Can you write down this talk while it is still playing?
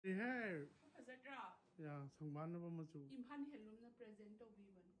hair. Yeah, some one of them too. Present of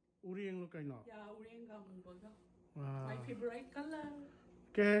even. Uriang look I know. Yeah, my favorite color.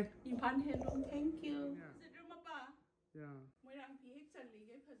 Okay. Impan hello, thank you. Yeah.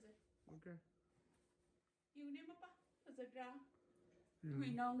 Okay. You name a we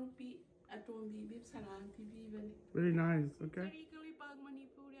now look at one baby Saran TV. Very nice. Okay.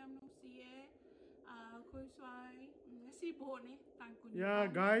 Yeah,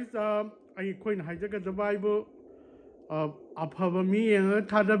 guys. I quite hijack the Bible. Apavami and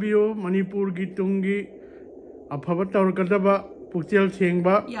Tadabio, Manipur Gitungi, Apavatar Kadaba, Putil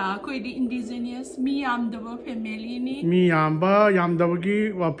Chingba. Yeah, quite the indigenous, me, I'm the family. Me, Yamba,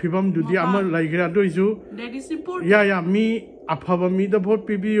 Yamdavagi, or Pibam do the Amma like that. That is important. Yeah, me, Apavami the boat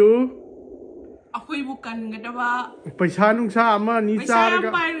PBU. Ako'y bukan gadawa. Paisanung sa ama ni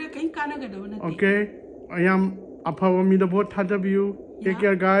Saraga. Okay, I am Apavami the boat Tadabio. Take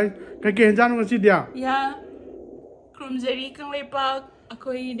care, guys. Kake Jango Sidia. Yeah. Krumzeri kang lepak,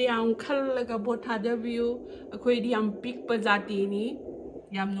 ako'y di ang kalaga botada view, ako'y di ang big pazati ni,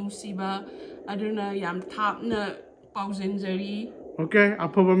 yam nung siba, aduna yam tap na pauzenzeri. Okay,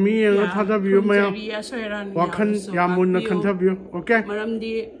 Apavami and Tadabio, my wakan yamun na kantabio. Okay. Maram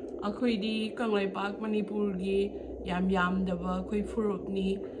di ako'y di kang lepak Manipur gi yam daba ako'y fruit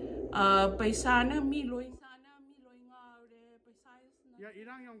ni, paisana miloy. Yeah,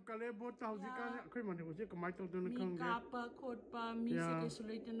 irang yung kalebo tao jika kay man ko jika mai tao na kang kapa khotpa mi se ke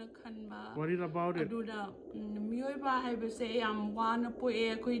sulaita na khanba worried about it aduda mioi ba hai ba se yam wana po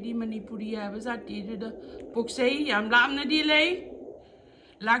e koi di Manipuri ha ba zati duda puksei yam lam na di lei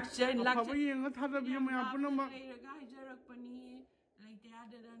lakcha pa yang thada bi ma ya puna ma ga jarak pani lai te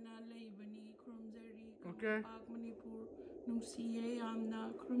ada na lei bani krumzari okay Manipur nung siye yam na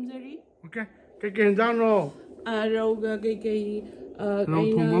krumzari okay kay kenjang no rauga kayเรา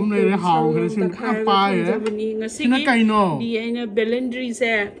ถุงผมเลยหาวกันซึ่งข้าไปเลยซึ่งไก่นอดีไอ้เนี่ยเบลนดรีเ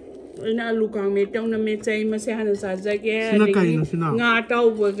ซ่น่าลูกของเมตองน่ะเมใจมาเสียหันสาจะแก่งาเต้า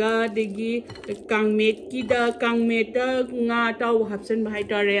บัวก็ดีกีกังเม็ดกีดากังเม็ดงาเต้าหับเส้นไป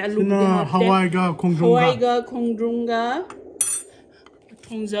ต่อเลยลูกเนี่ย Hawaiga khongdrumga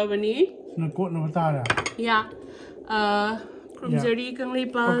thongja bani นะกดนะตาเลยyeah krumzari kang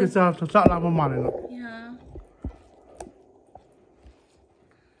lipa โอเคจ้าจ้าลาประมาณเลยเนาะ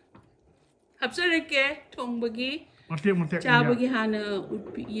Habsareke thong bagi cha bagi hana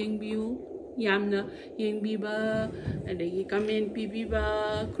utpi yeng biu yamna yeng biba adagi comment pibi ba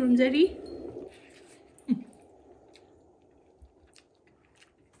krumzari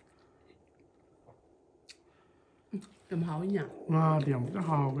tầm hào nhỉ điểm cái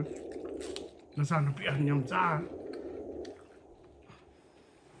hào cái nó sao nó bị ăn nhầm cha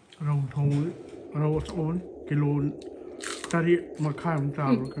rau thùng rau ốn cái lôn ta đi mà khai một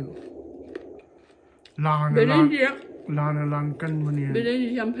trào cái lanกันมันเนี่ย bên đây đi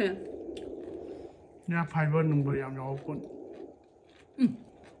chăm phèn เนี่ยไฟเบอร์หนึ่งบริยามยาวคน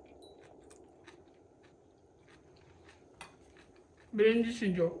bên đây đi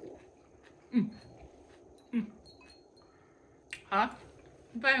xin chỗ hả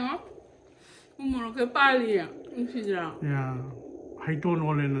phải không không muốn cái ba li à không xin ra เนี่ยให้ต้นอ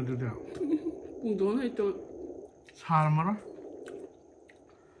ะไรนะตัวเดียว cùng tốn hay tốn ชาละมั้ง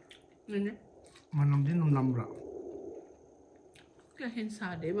nên đấy มันน้ำที่น้ำละ cái hen sa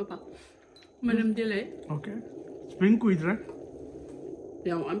đấy mà mình làm gì đấy ok spring quỳ đấy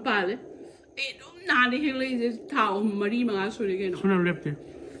đều ăn ba đấy ê đúng nào đi hen lấy thảo mà đi mà ăn rồi cái nó xuân lép đi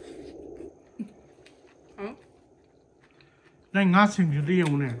đây nga-Singju đi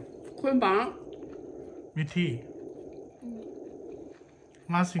không nè khuyên bảoวิธี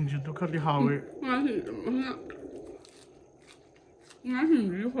nga-Singjuตัวเขาที่หาวเลย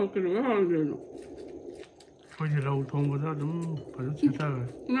nga-Singjuเขาเกิดอะไรขึ้นเลยเนาะพอจะเราทงก็ได้ต้องพอจะเชื่อได้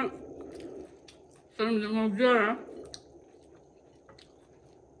นะตอนนี้เราเจอแล้ว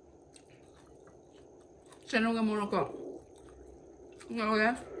ฉันเอากับโมร็อกโกงั้นเอาไง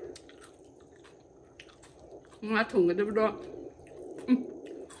งั้นถุงกันได้ปะด้วย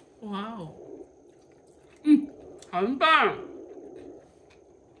ว้าว很棒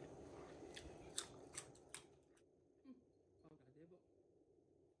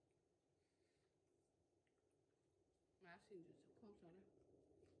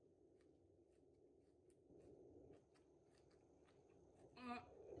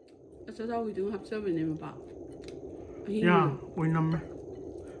这道已经合适了呢吧？Yeah，会諗咩？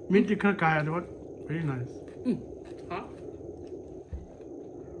面啲佢解咗，very nice。好。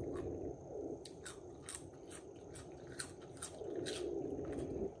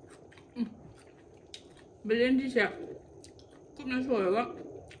blend 一下，不能说了。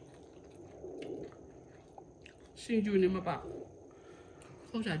Singju ni ma ba.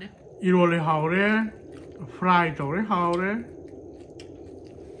 Không sao đấy. Irole haore, fry tore haore.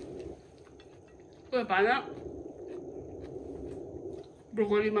 Cái bạn á,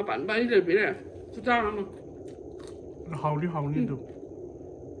 broccoli mà bạn bán đi bị này, chúng ta làm Hauri tu.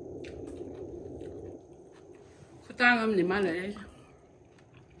 chúng ta làm gì mà này?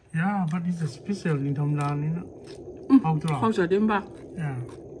 Yeah, but it's a special in Thailand, you know. How to Không sao đến ba. Yeah.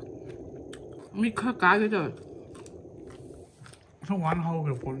 Mi khá cá cái rồi. So one how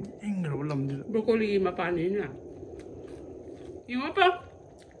cái phone, English nó làm gì? Broccoli mà bạn này nè. Nhưng mà ba,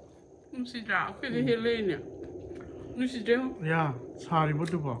 không xí ra, cái gì lên nè. Nó xí ra. Yeah, sorry, what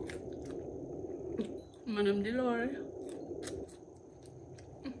do you? Mà nằm đi lo đấy.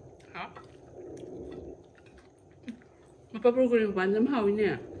 Hả? Mà ba broccoli mà bạn nằm hao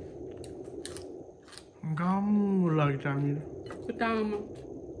nè. Kamu lagi cami. Cái tao mà.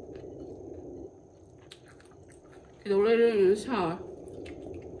 Cái đồ lên nó sao?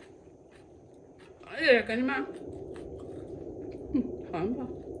 Đây là cái gì mà? Hả ba?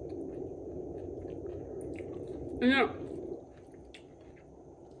 Anh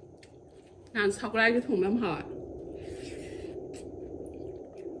nàng sau lại cái thùng lắm hả?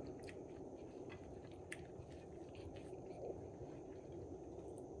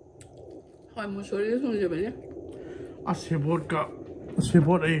 Hỏi một số cái thùng gì vậy nhé?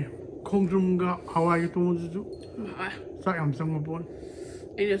 Sebot ấy, khongdrumga-hawaiga tu maju. Saya am sang mabon.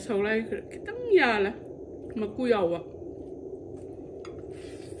 Anh là sau lại cái tấm nhà là mà cùi dầu à?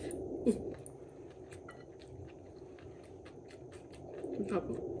 Thật.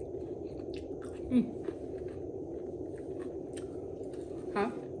 Hả?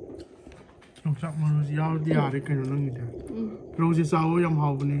 Trong sắc mà giao đi à đấy cái nó như thế. Rồi thì sao em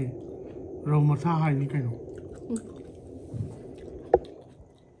học này, rồi mà tha hay như cái nó.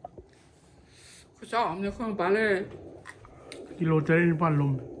 Sao ông nhớ không bán này? Kilo trái đi bán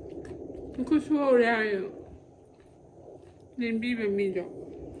lùm. Cứ xua ra rồi. Nên bi về mình rồi.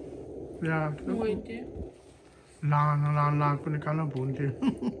 Yeah. Ngồi chứ. La, con cái nó buồn thế.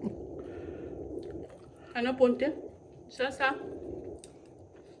 Cái nó buồn chứ? Sao?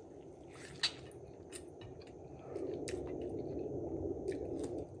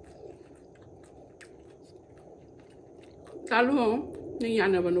 Kalau không, nhưng nhà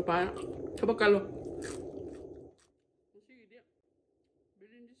này vẫn nó bán, các bác kalau.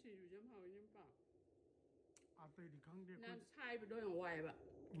 Nan sai bị đôi ngoài vậy.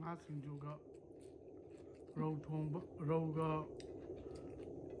 Nga-Singju ga, Rohu thong, Rohu ga,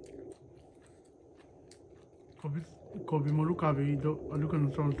 kopi malu kabe itu, alu kan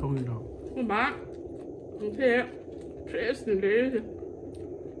soal thong itu. Không bán, không thế, stress này đấy.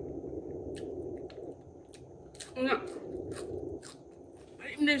 Không ạ.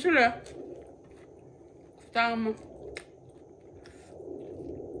 Im đi sao rồi? Tao mà.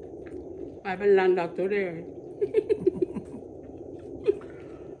 Mày bên lần đọc chỗ đây.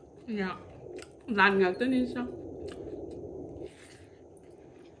 Dạ. Lần ngạc tới đi sao?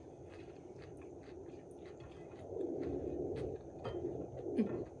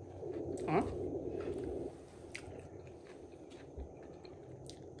 Hả?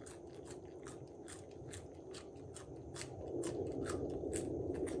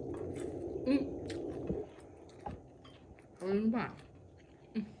 Không bạn.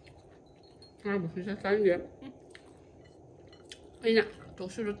 아, 무슨 색깔인데? 그냥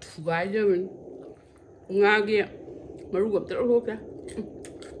도수로 두 가지 면 ungagi marugo terus oke.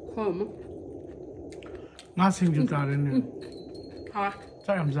 Koma. Nga-Singju tare ne. Ha.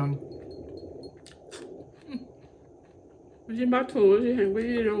 Sai am sang. Mình bắt thùng thì hành cái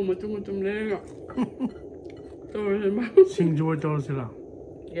gì đâu mà tum lên rồi. Tôi thì bắt. Singju to sila.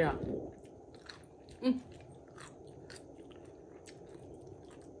 Yeah.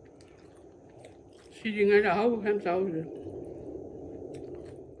 Chị gì ngay là hậu em sao rồi.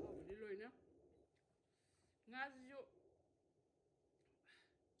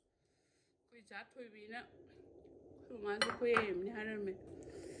 Giá thôi vì nè, không ăn được quê em đi hai lần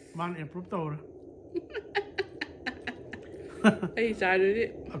Man improve tàu ấy giá rồi đi.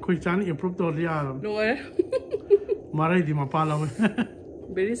 Khui chán improve tàu đi à? Rồi. Marai di mapala we.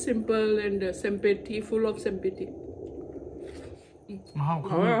 Very simple and sympathy, full of sympathy. Mahal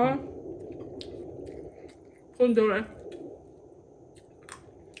không? Không đâu đấy.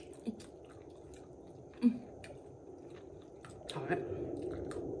 Thôi.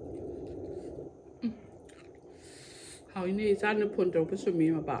 Hầu như ra nó phun trâu bớt sumi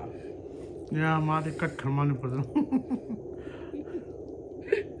mà bảo. Yeah, mà đi cắt khăm anh phải không?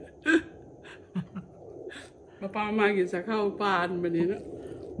 Mà ba mai cái sao khâu ba ăn bên này nữa.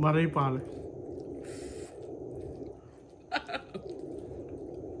 Marai pale.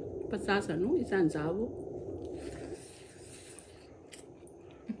 pasasa no isan zabo.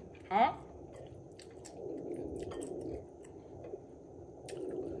 Ah.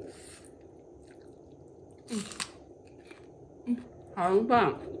 Hào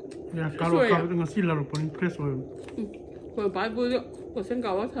ba. Ya, kalau dengan sila lo paling fresh oil. Rồi bài bữa được, của sen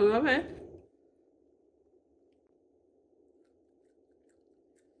cầu thằng nó thế.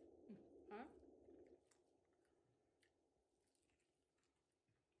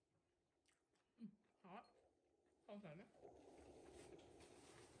 Không phải đấy.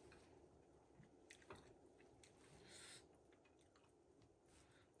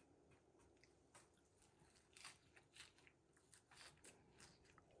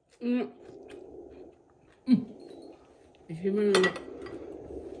 Hicimos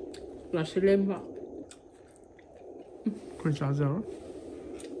la selemba. Kau saja.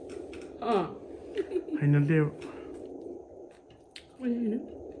 Ah. Hai nanti. Ôi này nữa.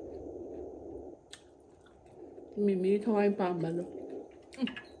 Mình thôi anh Phạm bà rồi.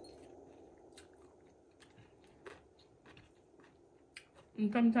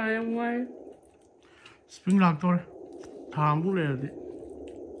 Tâm thái ông ngoài. Spring lạc thôi. Tham cũng là gì.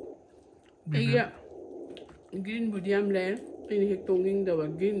 Iya. Green budi am len. Ini hek tonging da ba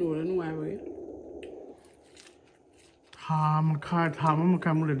green no la ngoài vậy. Tham mà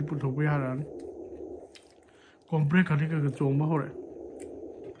khai muốn để đi bút thục với hà còn break cái trộn mà hồi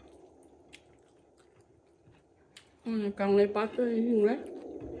Càng lấy bắt tôi hình đấy.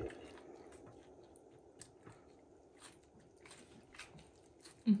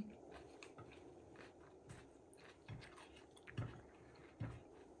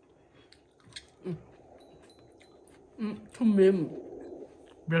 Thum mềm.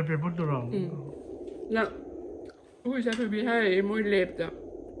 bell pepper tôi rồi Nè. Ui sao tôi bị hay môi lẹp đó.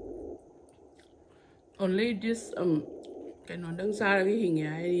 Only this cái nó đang xa là cái hình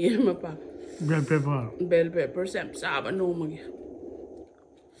ấy đi mà bà. Bell pepper xem sao bạn nôm mà kìa.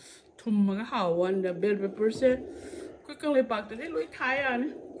 Thum mà cái hào anh là bell pepper sẽ cái càng lấy bạc tới lối thái à.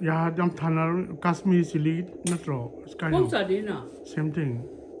 Ya, jam thana Kashmir chili natro. Không sao đi nào. Same thing.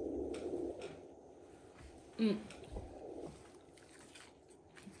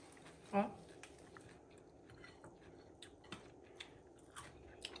 Đó.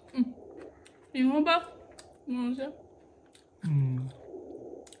 Nhìn không bác? Ngon chưa?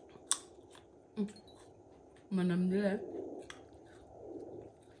 Mà nằm dưới đấy.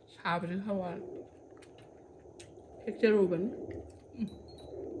 Sao vậy chứ không ạ? Hết chưa rồi bánh.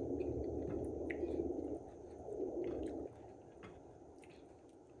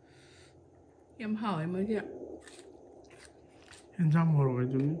 Em hỏi mới chị ạ. Em dám rồi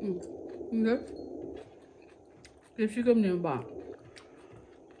cái chúng. Đấy. Cái suy cơm này bảo.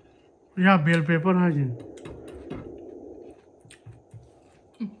 Ya, bell pepper hay gì?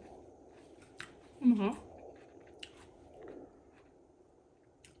 Hả?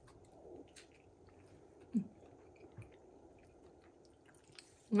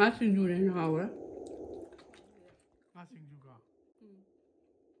 Nga-Singju này nào đấy. Nga-Singju ka.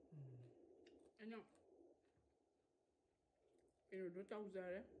 Anh ạ. Cái nó tao ra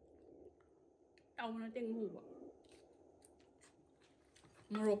đấy. Tao nó tên ngủ ạ.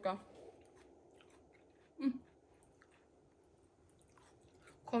 Nó rô cao.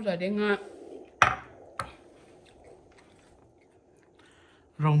 Không phải đến ngạ.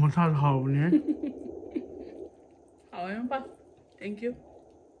 Rau mà thà hào nhé. Hào em ba. Thank you.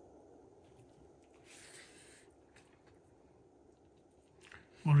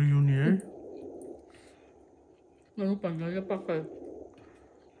 Mori yun nhé. Nó lúc bằng cái bác rồi.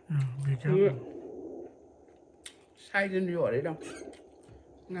 Be careful. Sai trên rửa đấy đâu.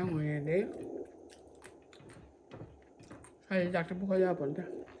 Ngang ngoài đấy. Sai giặc cho bố ra bẩn ra.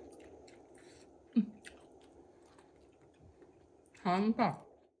 Hám bảo.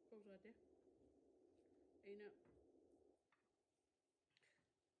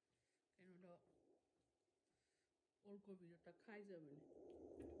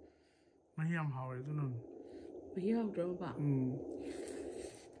 Mà hiểm hào ấy tôi nói. Mà hiểm rồi bảo.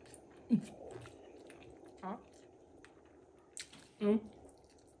 Đó.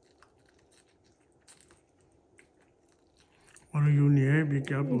 Mori yun nhé, be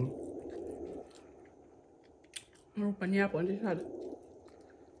careful. Nó bánh nhạc bẩn thì sao đấy.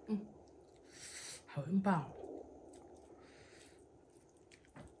 Hỏi em bảo.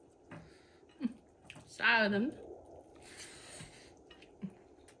 Xa rồi lắm.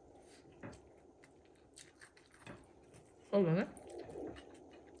 Không đấy.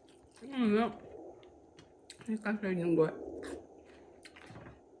 Đó. Cái cắt ra những người.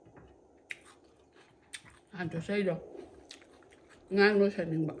 Ăn cho xây đâu. Ngang nó sẽ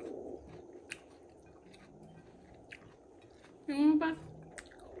những bạn.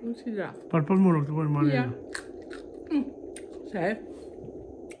 Consider. Purple morok tu mana? Yeah. Saya.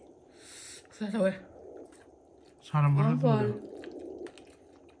 Saya tahu. Saram mana tu?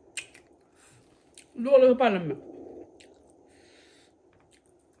 Dua lagi palam.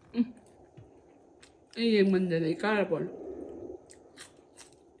 Ini yang mana ni kalau pun.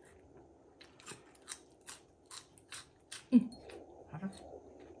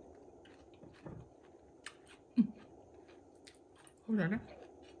 Udah dah.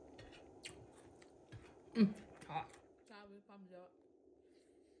 Sabi pamja.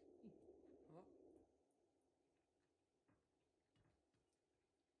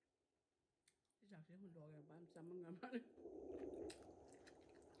 Sabi mo yang pam sama ngaman.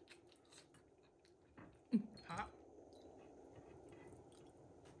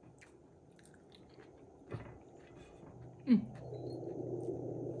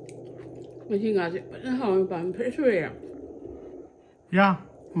 Masih ngasih, pada hawa pam persuai ya. Ya,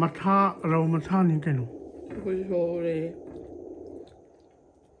 mata rau mata ni kenu. Sorry.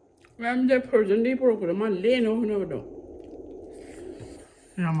 I'm the person di program leno hono do.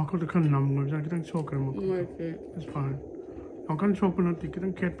 Ya, mak tu kan nam ngam jadi kita show kerana mak. Okay. It's fine. Mak kan show pun nanti kita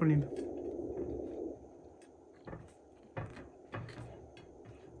cat pun ini.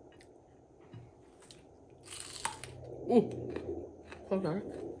 Kau dah.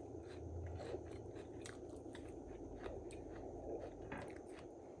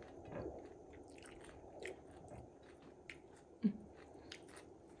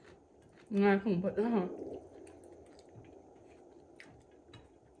 Ngay không bật đó hả?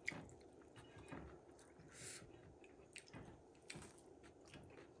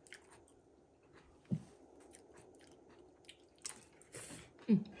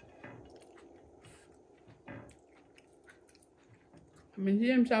 Mình thấy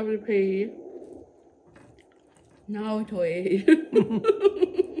em sao thì nào thôi.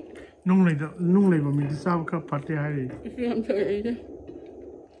 Nung lei ba mình sao ka party hari. Em thôi chứ.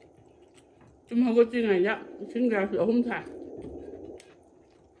 Chúng không có chuyện này nhá, xin gà sữa không thả.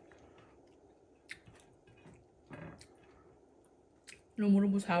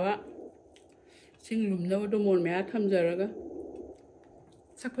 Lùm sao á, xin lùm đâu đâu muốn mẹ tham gia rồi cơ,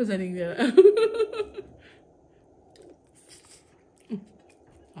 sắc phải gia đình rồi.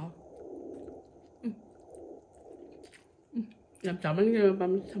 Làm cháo bánh cái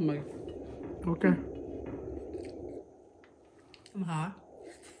băm thầm mày. Ok. Hả?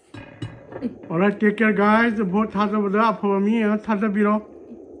 Alright, take care guys. बहुत थाजा बजा आप हमी है थाजा बिरो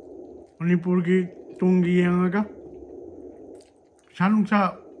मणिपुर की तुंगी है लगा शानुसा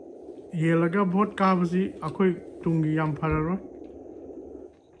ये लगा बहुत काबसी अकोई तुंगी याम फररो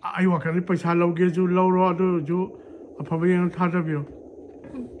आई वकन पैसा लोगे जो लो रो जो आप हमी है थाजा बिरो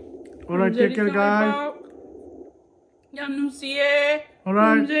Alright, take care guys. Yam nusiye.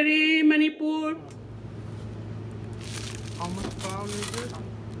 Alright. Manjari Manipur. How much pound is it?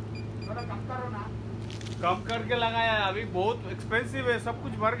 कम करके लगाया अभी बहुत एक्सपेंसिव है सब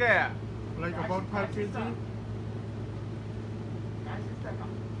कुछ भर गया Like about 5 kg?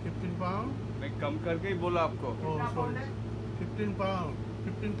 15 pound? मैं कम करके ही बोला आपको Oh, sorry. 15 pound.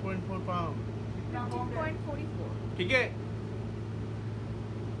 15.4 pound. 15.44. ठीक है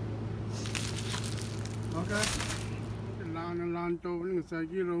Okay. Lan to ni sa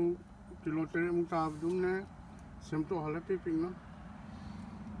gi ro kilo tere mu ta dum ne sem to hala pi ping no.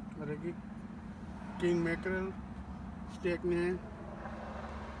 Ada gi king mackerel steak ne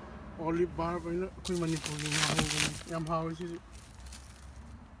olive bar ba kui Manipur ni na ho yam ha si.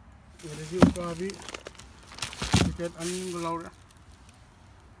 Ada gi ka bi tiket an gulaw ra.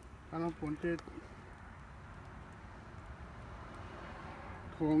 Ano ponte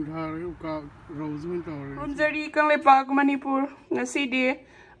Rumzari kang lepak Manipur ngasi di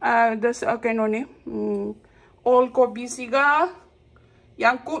das kano ni all kopi siga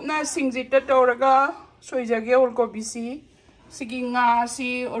yang kup na singjita toraga soijage all kopi sigi nga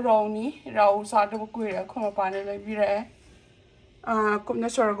si raw ni raw sa to kuira khoma pane lai bire kup na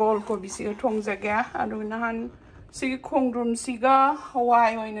sorga all kopi siga thongjaga adu nahan sigi khongdrum siga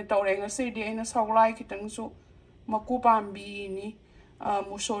hawai oina tore ngasi di ina soglai kitang su maku pambi ni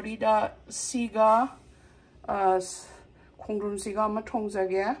musori da siga khongdrum siga ma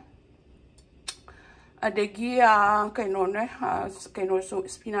thongjage adegi kaino ne kaino su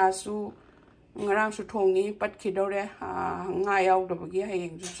spinach su ngarang su thongi pat khidore nga yaw do bagi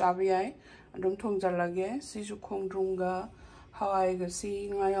hayeng ju sabi ai adum thongjalage si su khongdrumga hawaiga si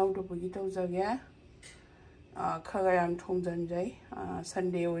nga yaw do bagi tawjage khaga yam thongjanjai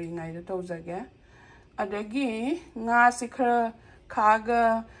sunday oi ngai do tawjage adegi nga si khara खागा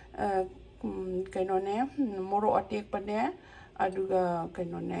कइनो ने मोरो attack पने aduga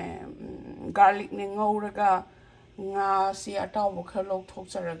kainone garlic ne ngauraga nga si ataw khar lok thok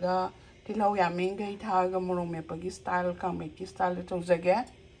charaga tilau ya mengai thaga morong mepagi style ka meki style to jage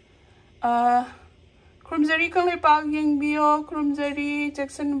khurumjari kanglai pak yeng bio khurumjari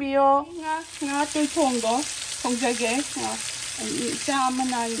jackson bio nga toi thongdo thongjage cha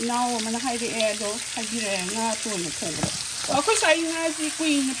mana naw mana haide e do hagire nga to ne thongdo akhoi sai nga si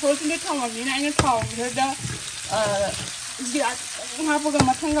queen frozen de thong ni na ina thong da zia nga paga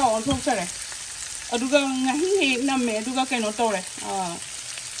mathanga on thong chare aduga nga hi namme aduga kaino tore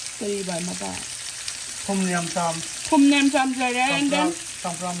kari ba mata thum nem tam jare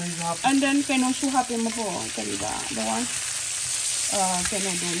and then kaino su hape mapo kari ba the one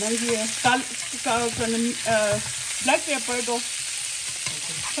kaino do nangi black pepper do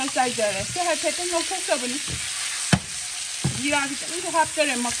sai jare se ha thete no ko sabani jira ki tani ko hap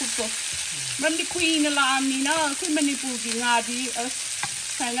jare makuto mamdi queen la amina kui Manipur ki ngadi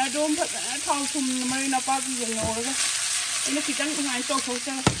China dom phat thau thum marina park ki ngau ra ina kitang ngai to ko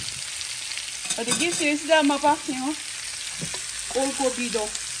sa adigi series da mapa yo all ko bido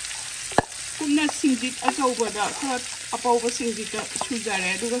kumna singjit achau ba da khat apau ba singjit da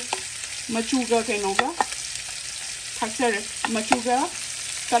chujare duga machuga kainoga thakchare machuga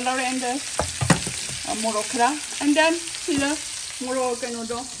color and morokra and then sila moro kaino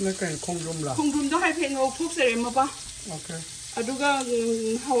do na kai khongdrum do hai pheng ngau phuk sere mapa okay aduga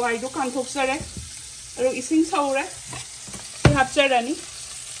hawai do kan thok sare aro ising saure si hapsare ni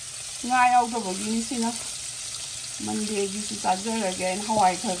nga yaw do bo ni sina mande gi si sajare again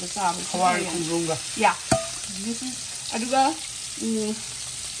hawai thar ka sa hawai khongdrumga yeah this is aduga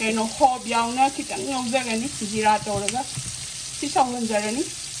eno hob yaw na kitang ngau jare ni jira to raga si sawun jare ni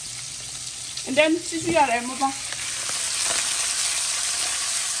and then si yare mo ba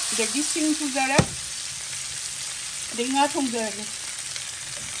the gising tu jare Dengar thong jare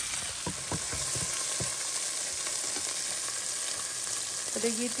ada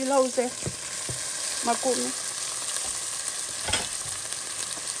gitu lau se makuk ni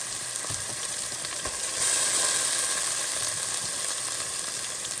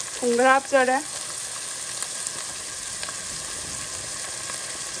thong grab jare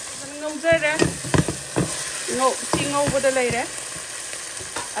ngau jare ngau si ngau boda lai re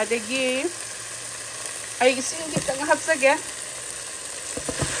ada gitu ay ising kita nga hapsage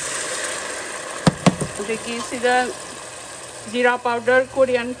deki sida jeera powder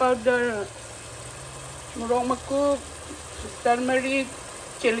Korean powder morong makku turmeric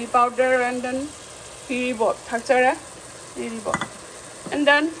chili powder and then hiribot thakchara hiribot and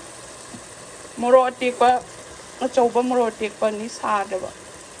then moro atekpa achauba moro atekpa ni sadaba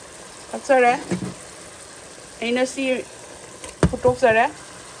thakchara aina si photo sara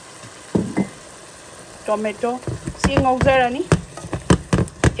tomato si ngau jara ni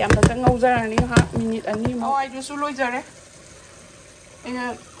yam ta ngau jara ni ha minute ani mo ai ju su loi jare ina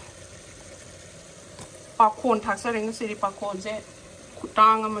pa khon thak sa reng si pa khon je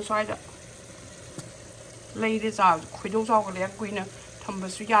khutang ama swai da lei de za khoi dou ga le kuina thamba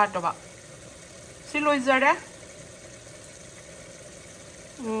su ya da ba si loi jare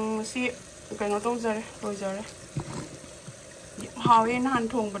si kaino to jare loi jare hawe nan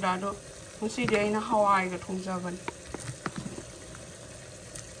thong ba da do Mesti dia ina Hawaii ke thong jaban.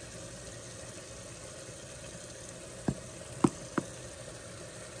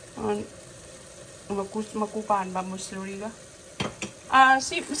 Maku pan ba musluri ga.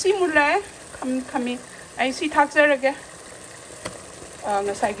 Si mulai kami ai si thak jara ke.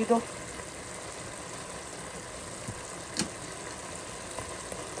 Ngasai gitu.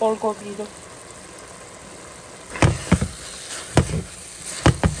 Kol kopi do.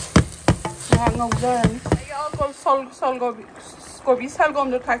 Ngau jara ni ayo kol sol gobi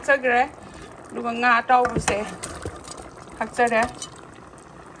salgom do thakcha gre luga nga taw buse thakcha re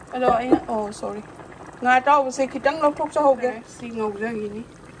alo ai oh sorry nga taw buse kitang lok thok cha hoge si ngau jara ni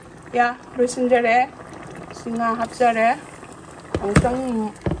ya loisin jare si nga hapcha re angtang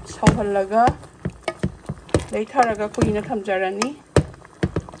sawhalaga leitharaga kuina thamjara ni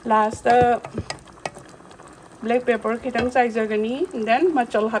last black pepper kitang chai jagani and then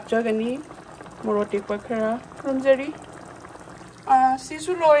machal hapjagani Moroti pakara from Jerry.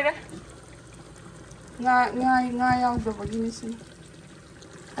 Sisu loire. Nga yaw do bagini si.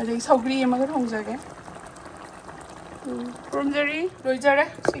 Ada saugri maga thong jage. From Jerry loi jare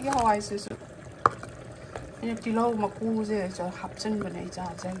sige Hawaii sisu. Ini tilo maku je cha hapchen banai cha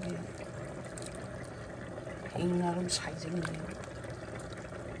jagi. Inga rum sai jing ni.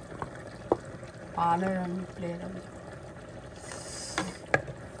 Panaram play ram.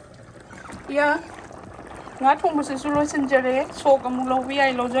 Yeah, nga thongbasisu loisinjare sok amuk lawbi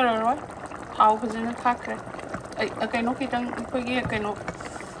ai lawjararoi thau phajana thakre kaino kitang aikoigi kaino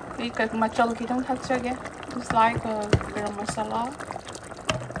machal kitang thakchage. It's like a garam masala.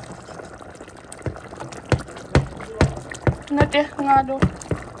 Nate nga do.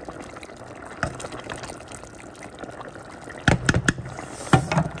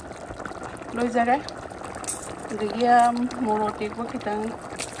 Loizare. Dia moroti ko kitang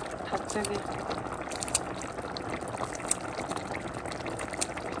thakchage.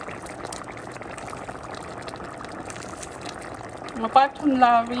 Apart from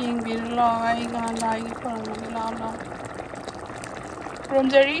loving, we lie, lie, la. From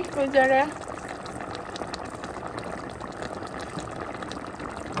Jerry,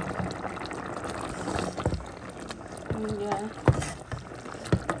 yeah.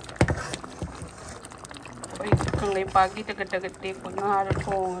 Kung may pagi tagat-tagat pag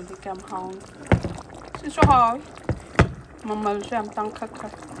naharapong di kam haon. So how? Mamal siya ang tangkak.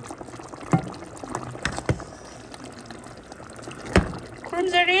 From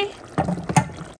Jerry.